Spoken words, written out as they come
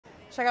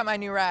Check out my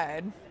new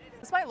ride.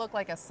 This might look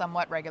like a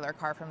somewhat regular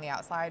car from the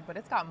outside, but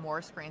it's got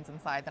more screens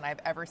inside than I've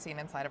ever seen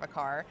inside of a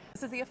car.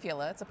 This is the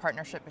Afeela. It's a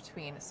partnership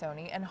between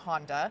Sony and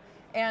Honda,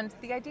 and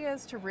the idea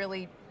is to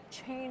really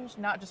change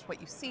not just what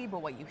you see,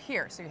 but what you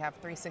hear. So you have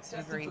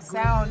 360-degree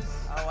sound.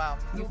 Oh wow,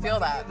 you feel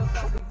that.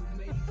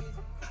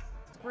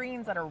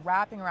 Screens that are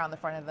wrapping around the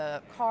front of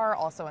the car,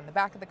 also in the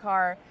back of the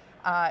car,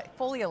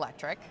 fully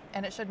electric,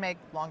 and it should make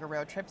longer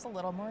road trips a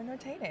little more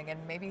entertaining, and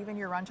maybe even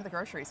your run to the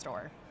grocery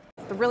store.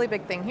 The really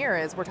big thing here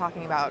is we're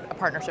talking about a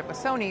partnership with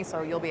Sony,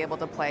 so you'll be able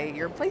to play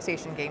your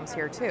PlayStation games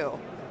here too.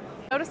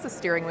 Notice the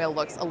steering wheel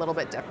looks a little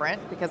bit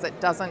different because it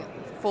doesn't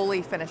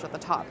fully finish at the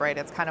top, right?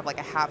 It's kind of like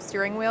a half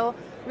steering wheel.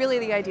 Really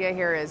the idea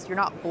here is you're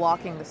not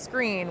blocking the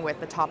screen with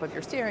the top of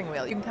your steering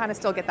wheel. You can kind of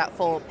still get that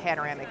full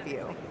panoramic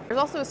view. There's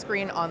also a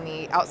screen on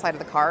the outside of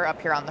the car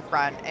up here on the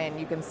front, and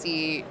you can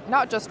see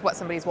not just what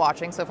somebody's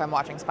watching. So if I'm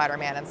watching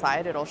Spider-Man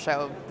inside, it'll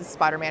show the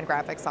Spider-Man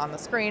graphics on the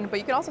screen, but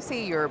you can also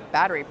see your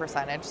battery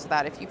percentage so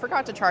that if you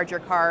forgot to charge your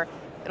car,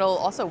 it'll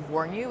also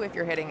warn you if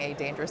you're hitting a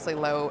dangerously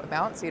low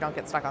amount so you don't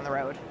get stuck on the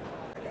road.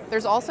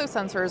 There's also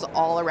sensors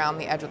all around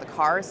the edge of the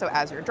car, so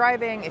as you're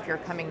driving, if you're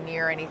coming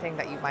near anything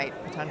that you might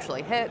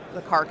potentially hit,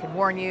 the car can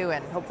warn you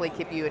and hopefully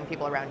keep you and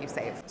people around you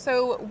safe.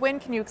 So when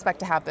can you expect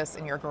to have this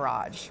in your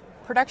garage?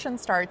 Production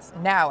starts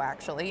now,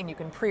 actually, and you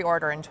can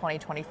pre-order in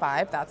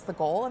 2025. That's the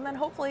goal, and then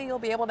hopefully you'll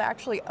be able to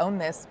actually own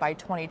this by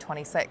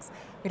 2026.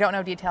 We don't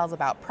know details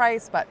about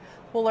price, but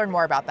we'll learn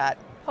more about that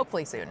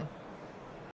hopefully soon.